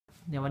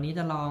เดี๋ยววันนี้จ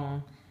ะลอง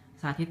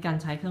สาธิตการ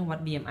ใช้เครื่องวัด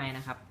BMI น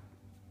ะครับ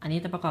อันนี้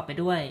จะประกอบไป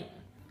ด้วย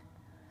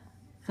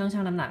เครื่อง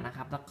ชั่งน้ำหนักนะค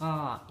รับแล้วก็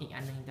อีกอั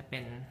นนึงจะเป็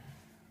น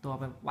ตัว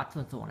ไปวัดส่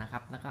วนสูงนะครั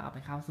บแล้วก็เอาไป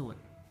เข้าสูตร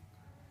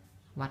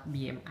วัด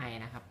BMI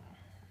นะครับ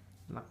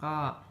แล้วก็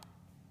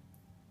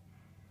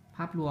ภ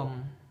าพรวม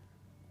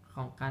ข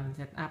องการเซ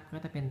ตอัพก็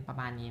จะเป็นประ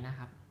มาณนี้นะค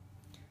รับ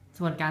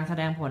ส่วนการแส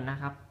ดงผลนะ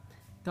ครับ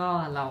ก็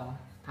เรา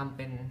ทำเ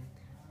ป็น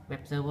เว็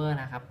บเซิร์ฟเวอร์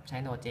นะครับใช้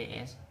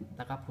Node.js แ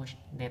ล้วก็ push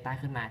data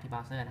ขึ้นมาที่เบร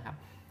าว์เซอร์นะครับ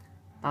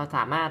เราส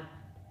ามารถ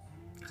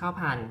เข้า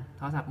ผ่านโ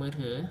ทรศัพท์มือ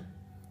ถือ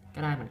ก็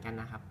ได้เหมือนกัน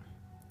นะครับ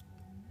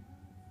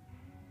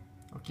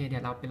โอเคเดี๋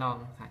ยวเราไปลอง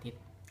สาธิต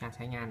การใ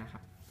ช้งานนะครั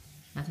บ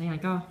การใช้งาน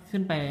ก็ขึ้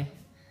นไป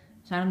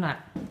ชั่งน้ำหนัก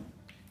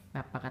แบ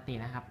บปกติ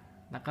นะครับ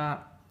แล้วก็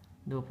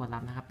ดูผลลั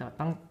พธ์นะครับแต่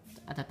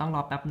อาจจะต้องร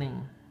อแป๊บหนึ่ง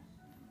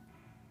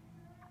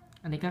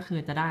อันนี้ก็คือ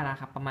จะได้แล้ว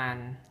ครับประมาณ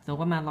สูง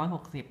ประมาณ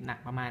160หนัก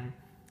ประมาณ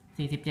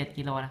47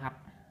กิโลนะครับ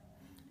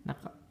แล้ว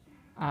ก็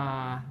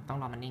ต้อง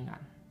รอมันนิ่งก่อ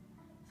น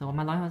สูงประ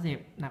มาณ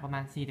160หนักประมา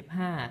ณ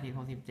45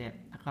 46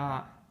 47แล้วก็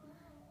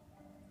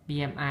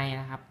BMI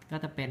นะครับก็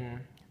จะเป็น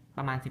ป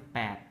ระมาณ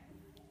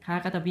18ค่า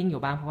ก็จะวิ่งอ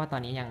ยู่บ้างเพราะว่าตอ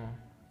นนี้ยัง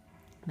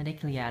ไม่ได้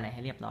เคลียร์อะไรใ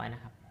ห้เรียบร้อยน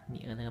ะครับมี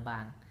เออร์เลอร์บ้า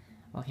ง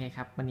โอเคค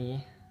รับวันนี้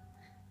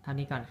เท่า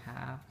นี้ก่อนครั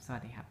บสวั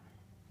สดีครับ